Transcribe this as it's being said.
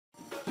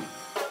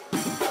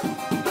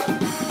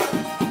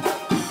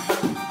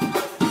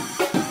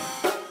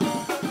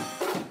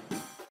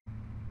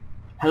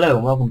Hello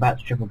and welcome back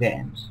to Triple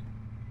Games.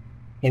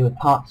 Here with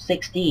part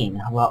 16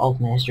 of our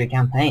alternate history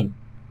campaign.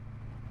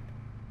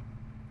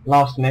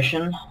 Last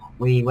mission,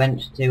 we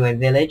went to a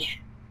village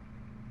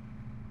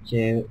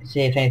to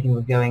see if anything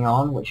was going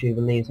on, which we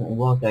believe something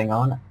was going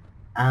on,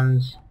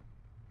 and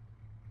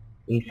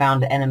we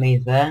found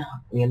enemies there.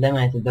 We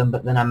eliminated them,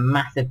 but then a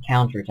massive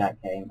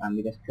counterattack came and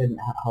we just couldn't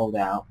hold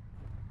out,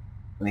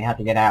 and we had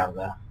to get out of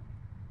there.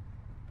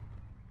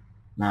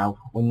 Now,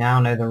 we now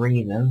know the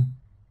reason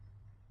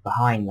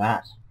behind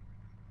that,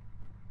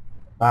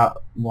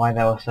 about why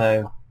they were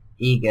so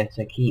eager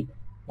to keep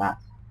that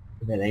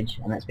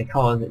village, and it's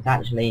because it's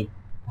actually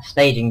a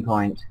staging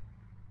point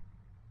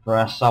for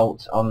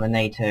assault on the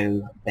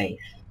NATO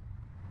base.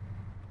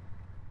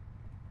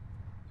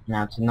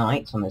 Now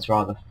tonight, on this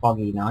rather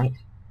foggy night,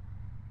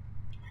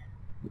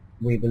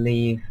 we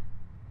believe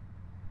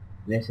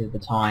this is the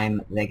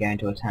time they're going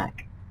to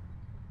attack.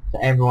 So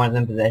everyone's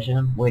in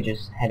position, we're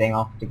just heading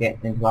off to get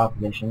into our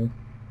positions.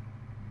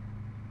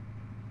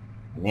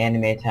 And the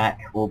enemy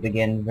attack will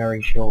begin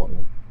very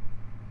shortly.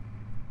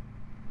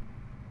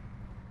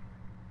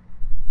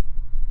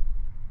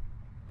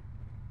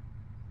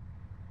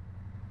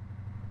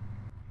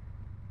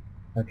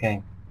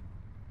 Okay.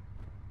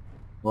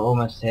 We're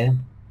almost here.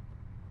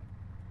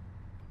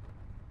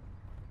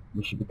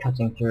 We should be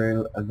cutting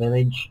through a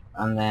village,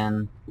 and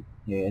then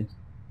here it is.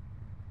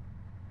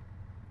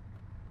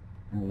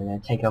 And we're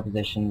going to take our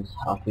positions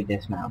after we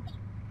dismount,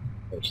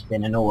 which is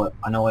in an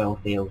oil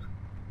field.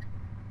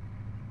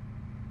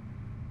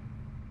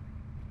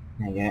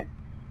 There you go.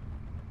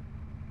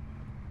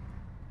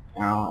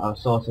 Now, I'll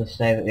sort of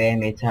say that the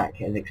enemy attack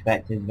is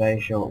expected very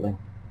shortly.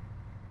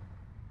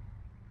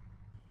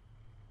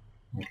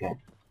 Okay.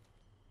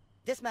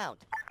 Dismount.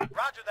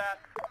 Roger that.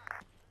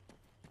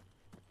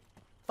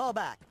 Fall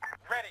back.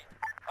 Ready.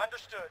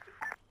 Understood.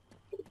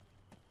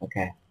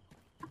 Okay.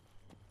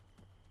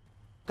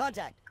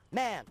 Contact.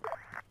 Man.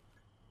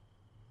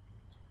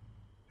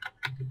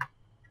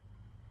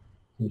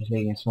 I'm just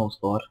leading a small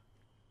squad.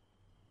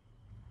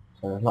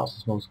 So there's lots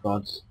of small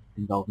squads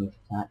involved in this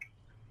attack.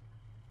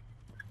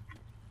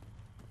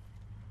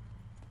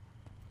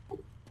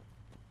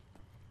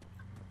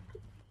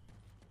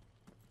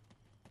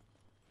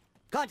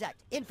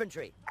 Contact.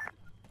 Infantry.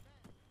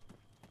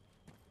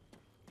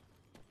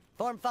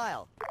 Form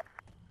file.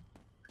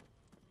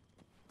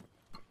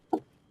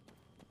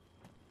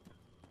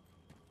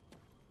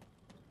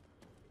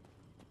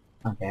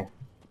 Okay.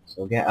 So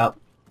we'll get up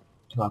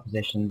to our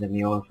positions in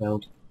the oil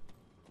field.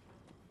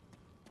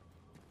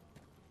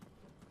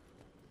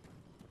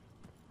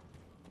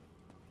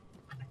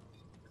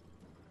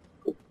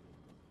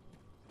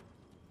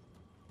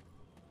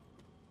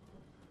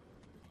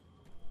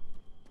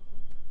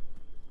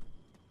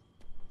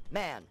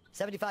 Man.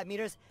 75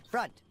 meters.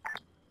 Front.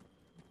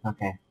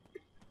 Okay.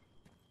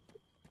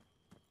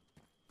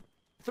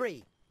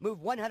 3.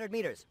 Move 100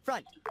 meters.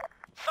 Front.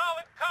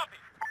 Solid copy.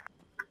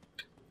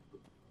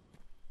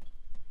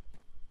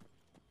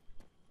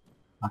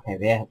 Okay,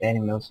 the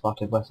enemy was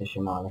spotted west of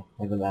Shamali,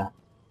 over there.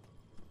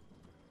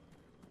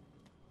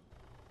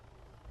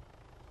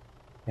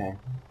 Okay.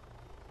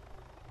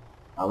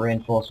 Our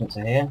reinforcements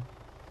are here.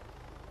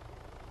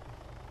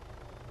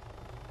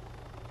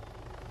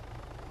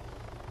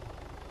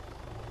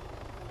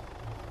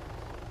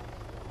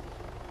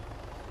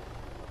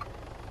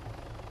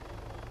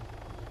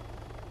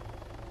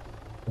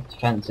 The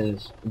defense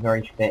is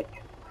very thick.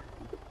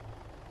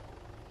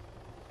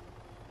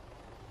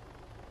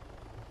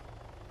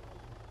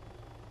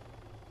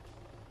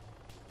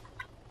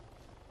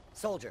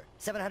 Soldier.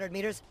 700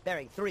 meters.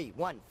 Bearing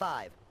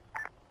 315.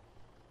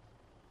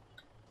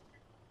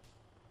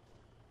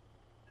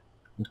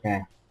 Okay.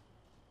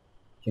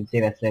 You can see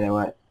that's their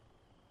work.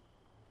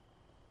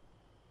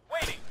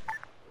 Waiting.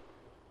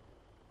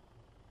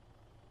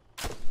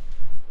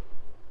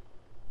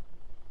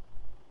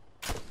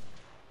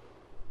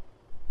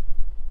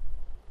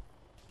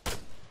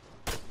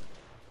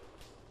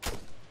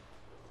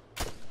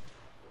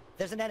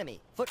 There's an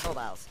enemy. Foot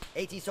mobiles.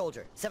 AT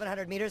soldier.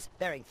 700 meters.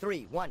 Bearing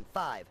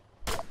 315.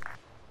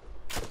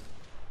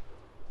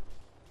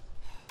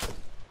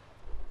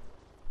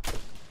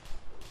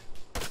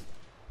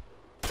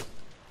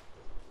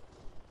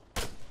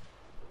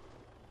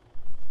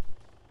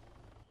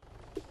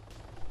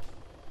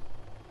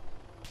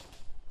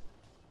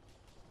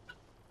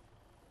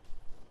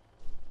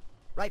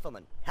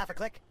 Rifleman. Half a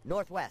click.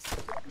 Northwest.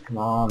 Come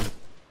on.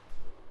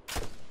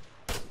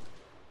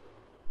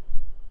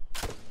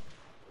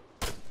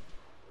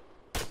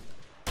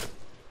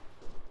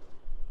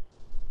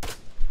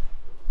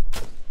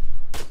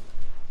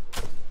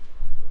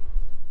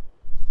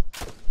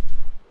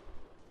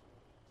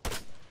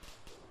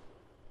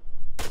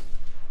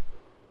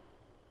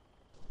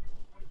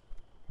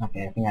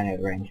 Okay, I think I know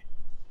the range.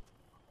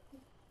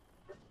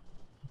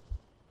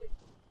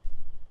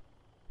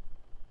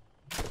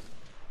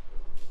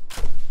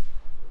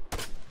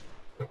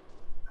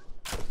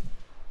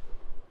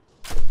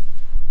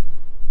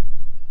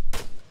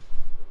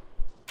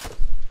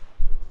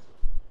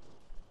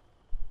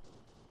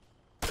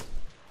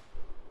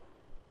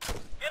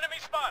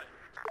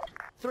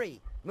 3,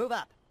 move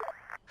up.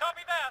 Copy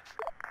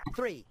that.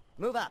 3,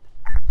 move up.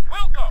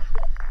 We'll go.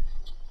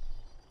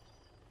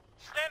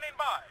 Standing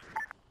by.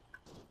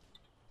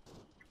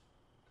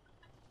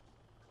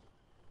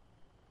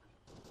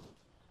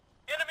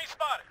 Enemy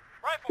spotted.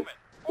 Rifleman,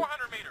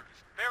 400 meters,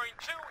 bearing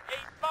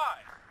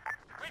 285.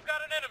 We've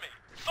got an enemy.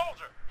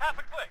 Soldier, half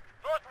a click,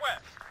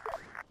 northwest.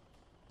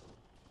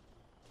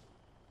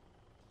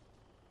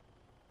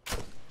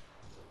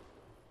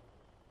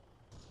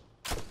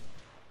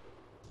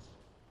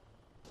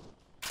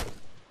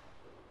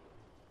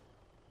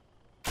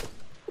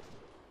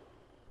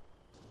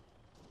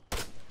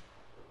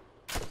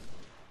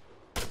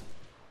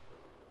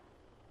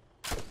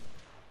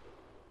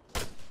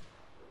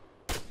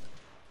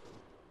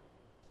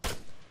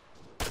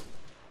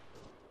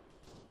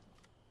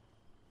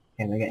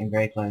 Okay, we're getting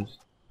very close.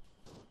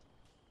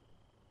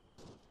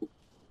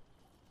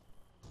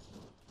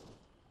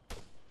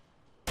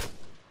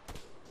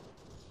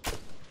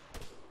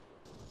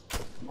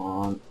 Come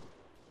on.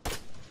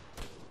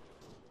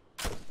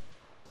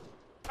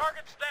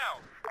 Target's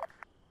down.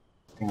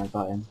 I think I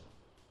got him.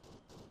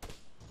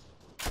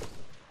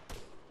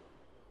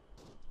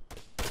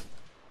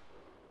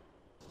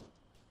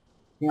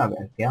 I think I got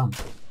a gun.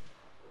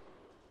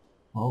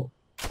 Oh,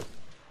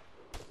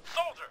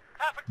 Soldier,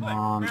 half a click, Come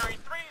on. bearing 300.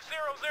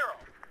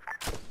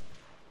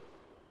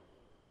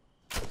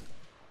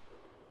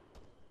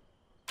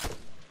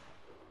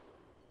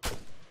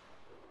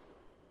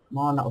 come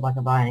on, that was like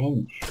by an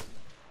inch.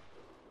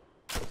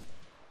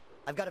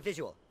 I've got a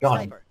visual.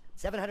 Got him. Sniper,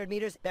 700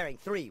 meters, bearing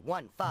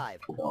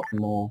 315. Got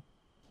more.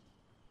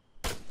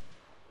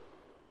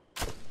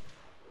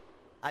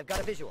 I've got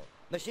a visual.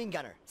 Machine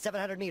gunner,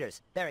 700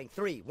 meters, bearing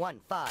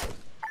 315.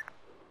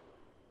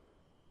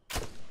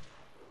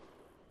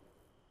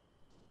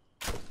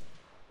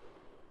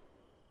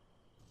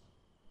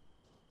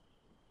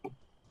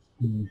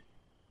 Hmm.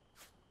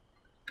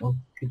 Oh,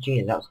 good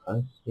Jesus, that was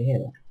close. Did you hear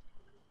that?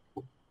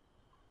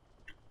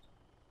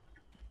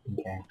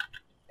 Okay.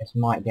 This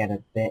might get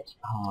a bit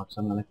hard,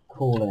 so I'm going to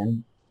call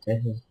in.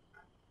 This is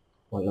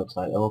what it looks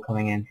like. They're all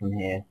coming in from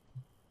here.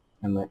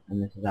 And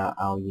this is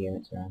our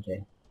units around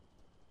here.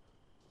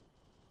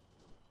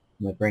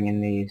 And we're bringing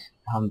these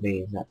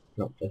Humvees that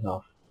dropped us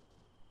off.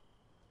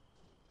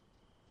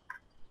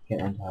 Get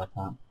them to help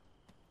out.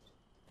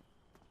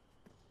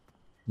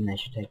 And they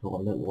should take a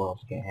little while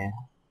to get here.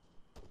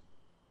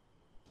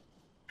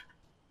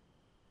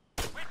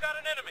 We've got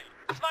an enemy.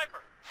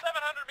 Sniper,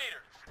 700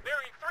 meters,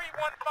 bearing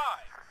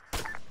 315.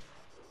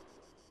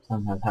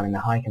 Sometimes having the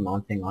high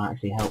command thing will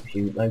actually help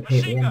you locate the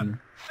Machine enemy. gun,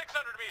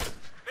 600 meters,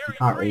 You bearing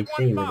can't really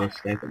see with 315. this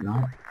scope at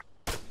night.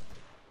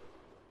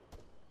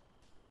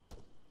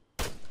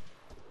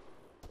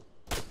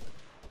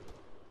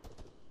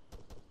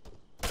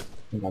 I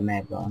think I may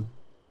have got him.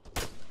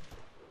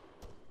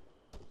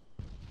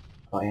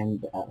 Got him,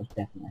 but that was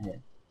definitely a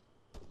hit.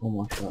 One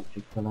more shot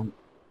should kill him.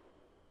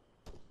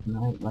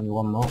 No, maybe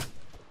one more.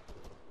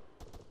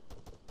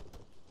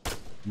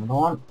 Another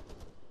one.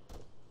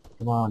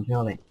 Come on,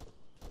 surely.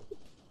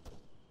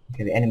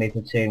 Okay, the enemy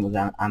platoon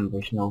was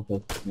ambushed north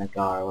of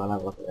Nagara. We'll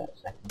have a look at that in a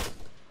second.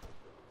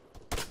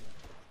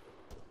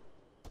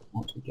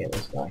 Once we get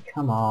this guy,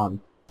 come on.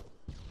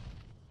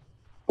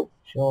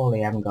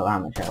 Surely I haven't got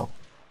that much health.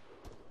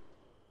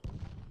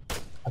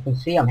 I can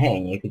see I'm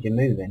hitting you because you're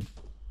moving.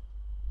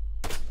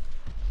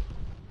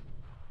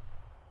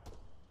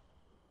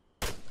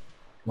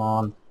 Come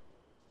on.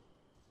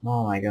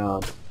 Oh my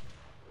god.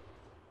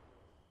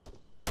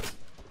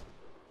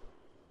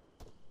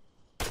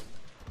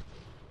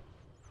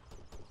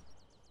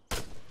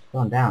 It's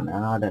gone down now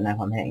and I don't know if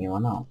I'm hitting you or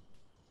not.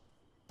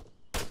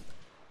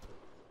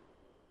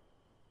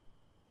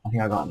 I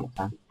think I got him this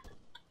time.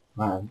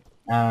 Right.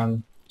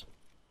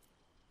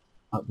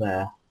 Up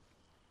there.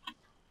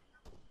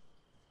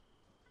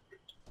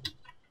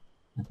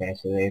 Okay,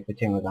 so the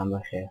platoon was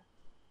ambushed here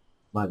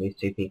by these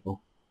two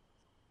people.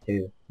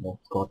 Two more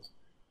squads.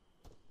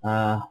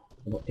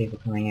 We've got people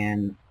coming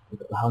in, we've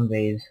got the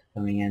Humvees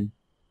coming in.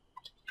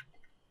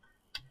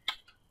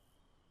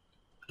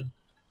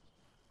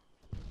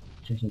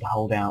 Just need to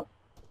hold out.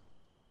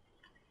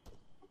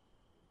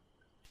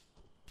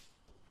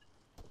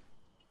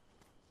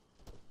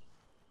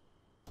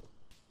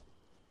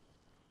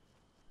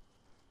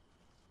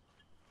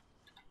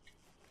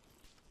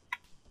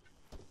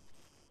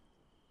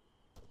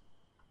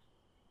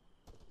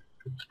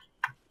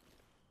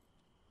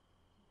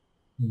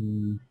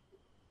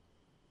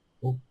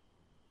 Oh.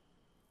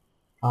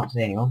 Can't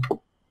see anyone.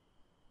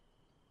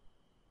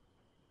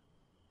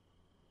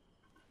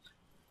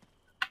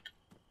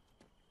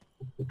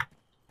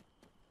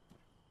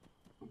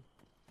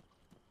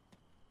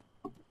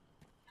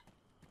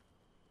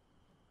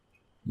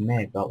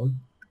 May have got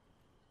them.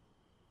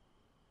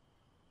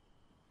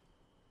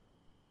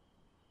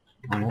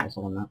 I noticed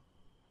on that.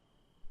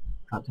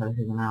 Can't tell if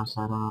he's on the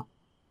outside or not.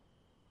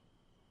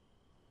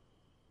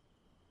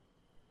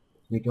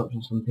 We dropped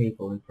on some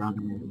people in front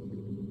of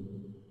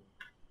him.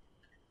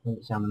 Look,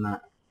 it's on the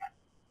map.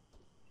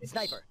 It's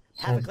Sniper,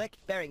 half a click,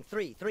 bearing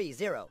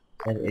 330.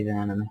 Says it is an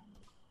enemy.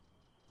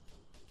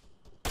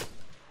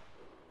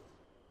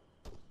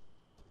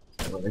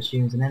 So it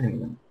assumes an enemy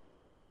then.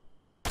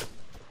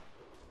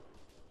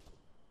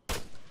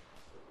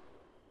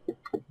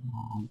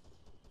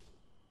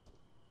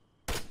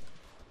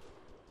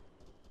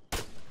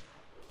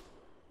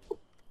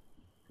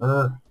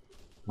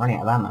 Running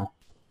out of ammo.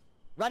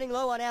 Running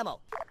low on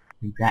ammo.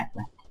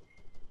 Exactly.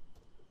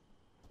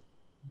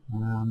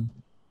 Come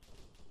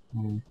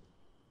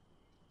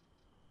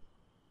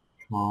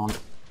on.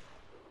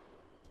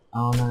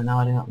 Oh no, no,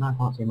 I do not. No, I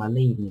can't see my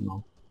lead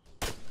anymore.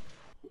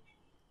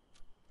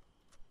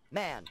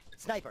 Man,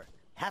 sniper,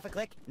 half a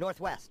click,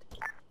 northwest.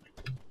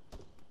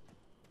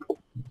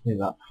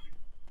 Move up.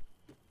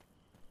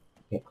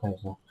 Get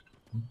closer.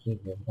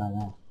 Jesus, by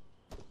there.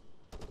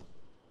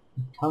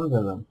 Tons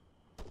of them.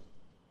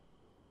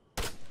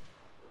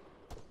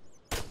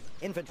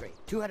 Infantry,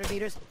 200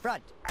 meters,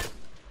 front.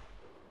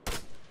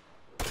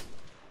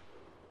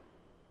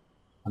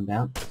 I'm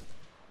down.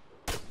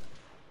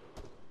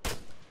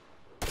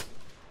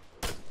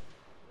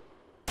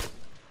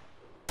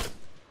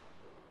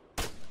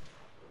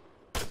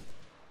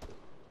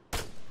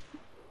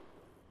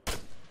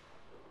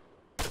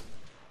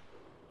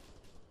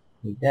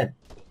 He's dead.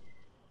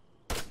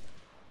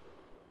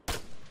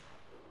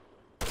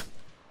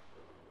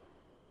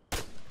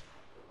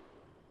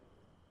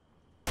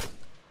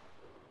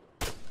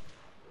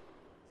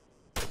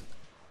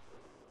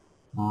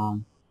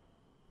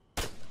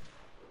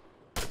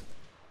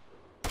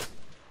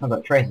 I've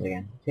got traces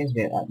again. Seems to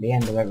be at the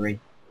end of every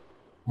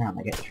round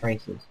I get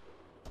traces.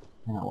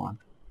 That one.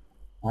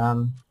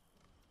 Sniper,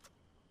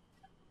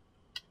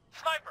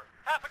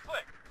 half a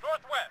click,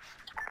 northwest.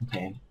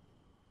 Okay.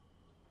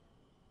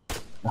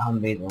 The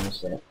Humvees on the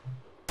sit.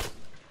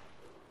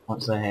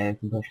 Once they're here, we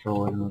can push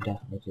forward and we'll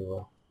definitely do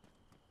well.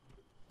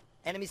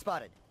 Enemy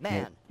spotted.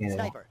 Man, Yeah.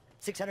 sniper,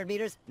 600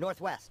 meters,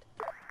 northwest.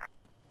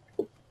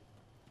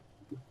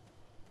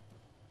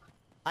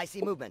 I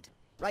see movement.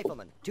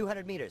 Rifleman,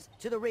 200 meters,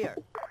 to the rear.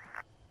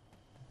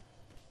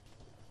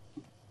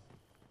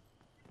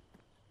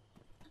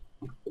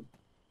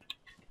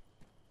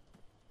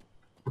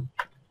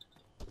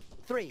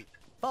 Three,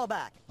 fall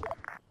back.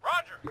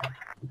 Roger.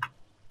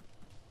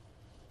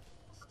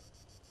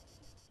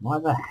 Why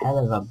the hell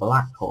is a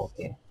Black Hawk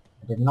here?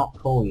 I did not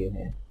call you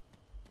here.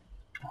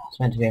 It's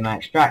meant to be my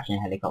extraction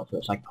helicopter,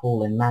 which I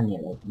call in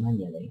manually. I don't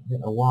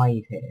know why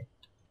he's here.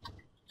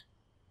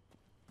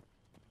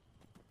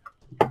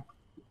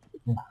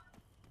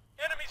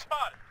 Enemy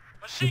spotted.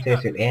 Machine Let's go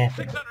gun, to the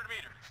airfield. 600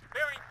 meters,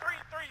 bearing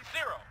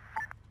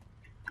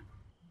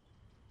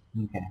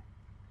 330. Okay.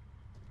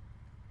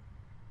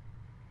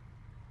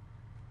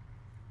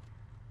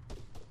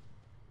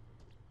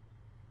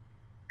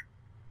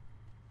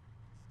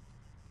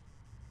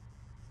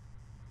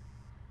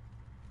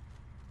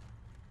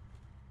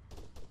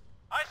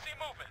 I see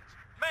movement.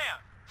 Man,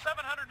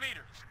 700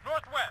 meters,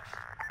 northwest.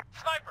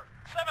 Sniper,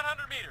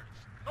 700 meters,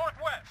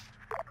 northwest.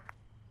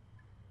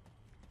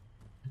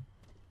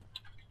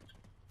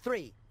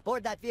 Three,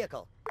 board that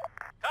vehicle.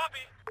 Copy.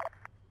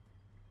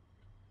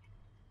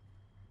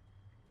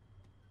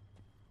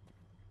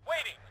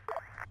 Waiting.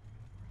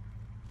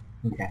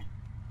 Okay.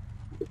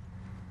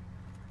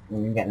 We're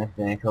gonna get in this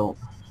vehicle.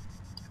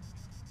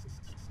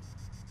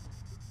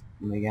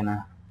 We're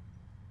gonna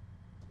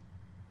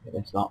get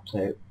this lot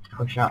to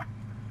push up.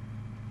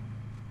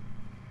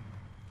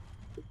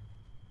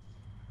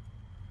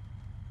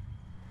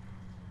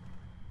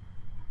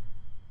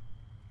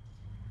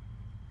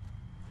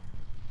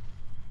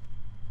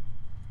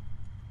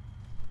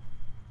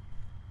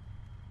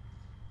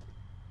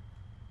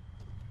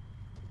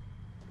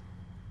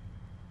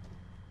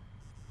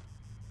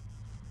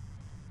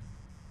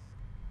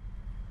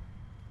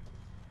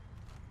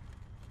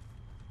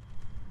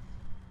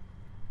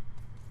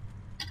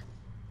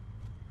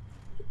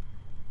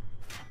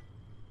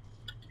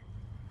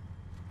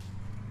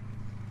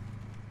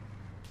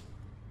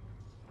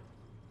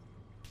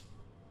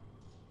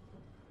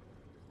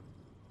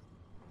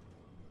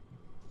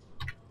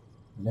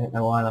 I don't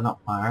know why they're not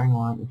firing.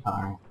 Why aren't you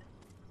firing?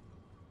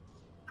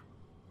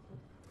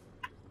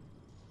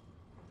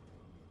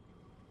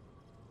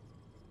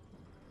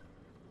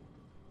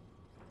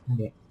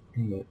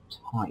 Edit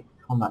type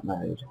combat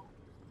mode.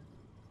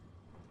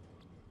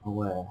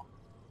 Aware.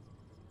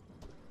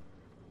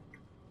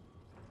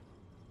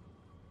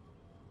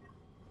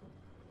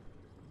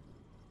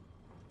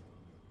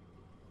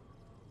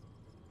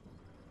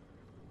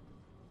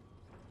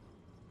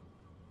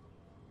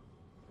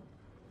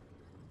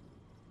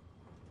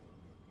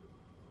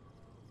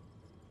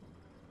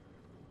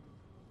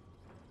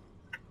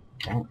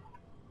 Okay.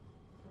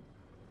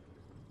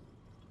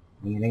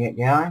 You gonna get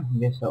going? I'm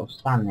just sort of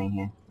standing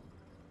here.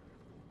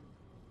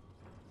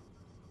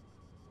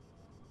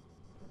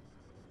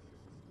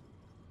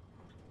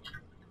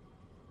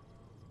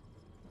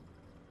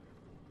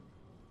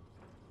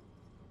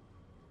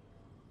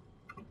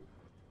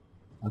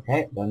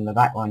 Okay, then the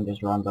back one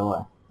just runs away.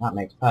 That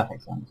makes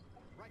perfect sense.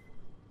 Rifle,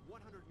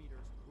 100 meters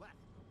left.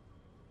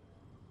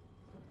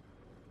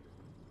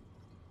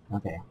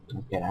 Okay,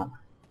 let's get out.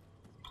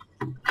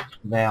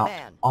 They are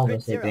Man,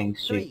 obviously grid 0, being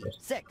 3, stupid.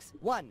 6,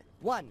 1,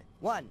 1,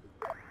 1.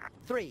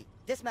 3,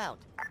 dismount.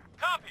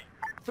 Copy.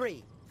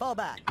 3, fall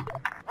back.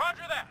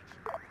 Roger that.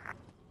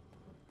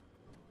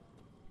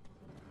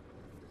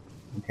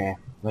 Okay,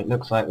 well, it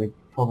looks like we've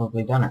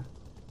probably done it.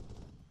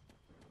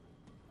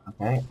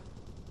 Okay,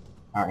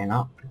 apparently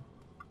not.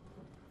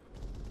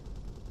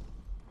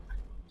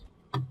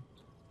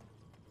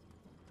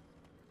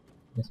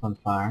 This one's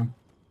firing.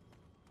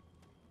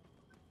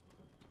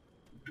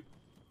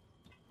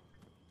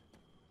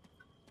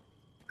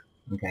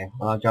 Okay,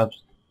 well our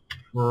job's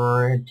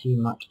pretty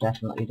much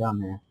definitely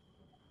done here.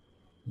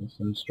 There's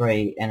some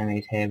stray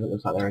enemies here, but it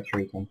looks like they're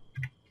retreating.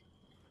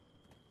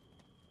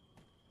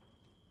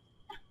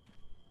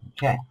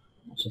 Okay,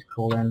 let's just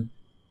call in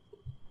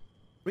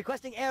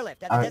Requesting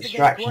airlift at our the designated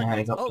extraction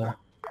coordinates. helicopter. Over.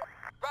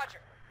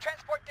 Roger.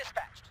 Transport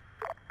dispatched.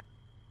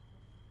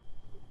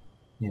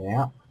 Here they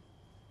are.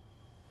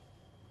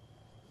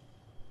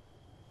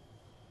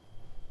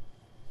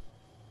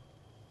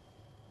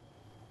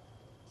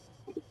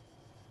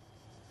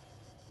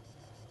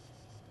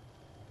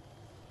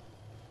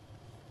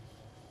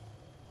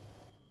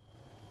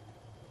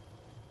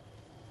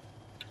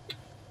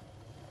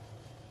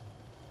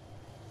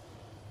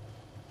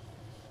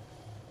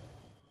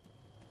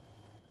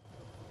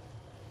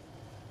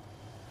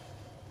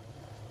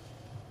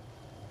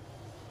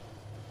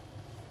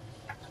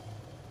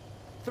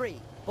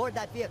 Three, board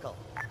that vehicle.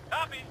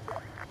 Copy.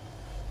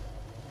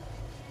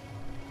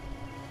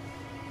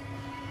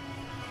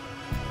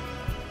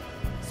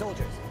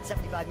 Soldiers,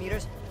 75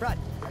 meters, front.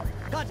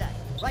 Contact,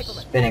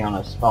 rifleman. Spinning on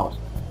a spot.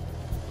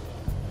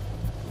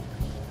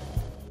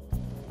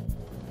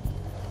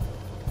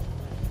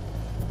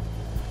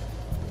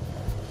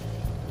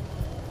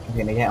 I'm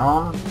gonna get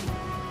on.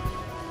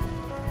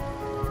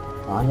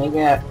 On you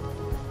get.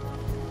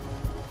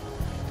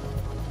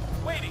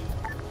 Waiting.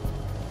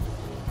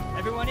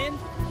 Everyone in?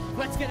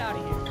 Let's get out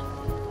of here.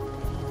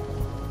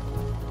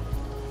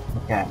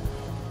 Okay.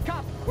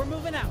 Copy, we're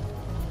moving out.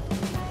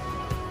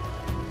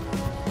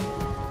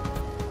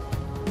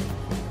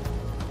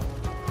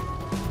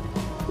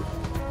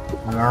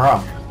 And we're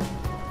off.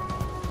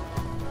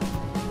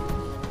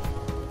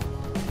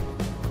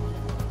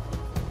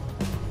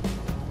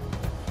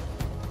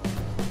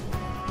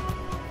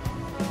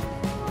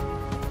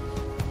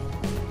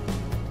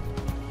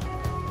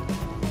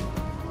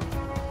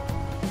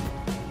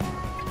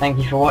 Thank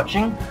you for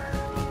watching,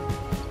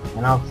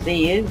 and I'll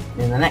see you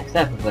in the next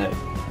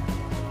episode.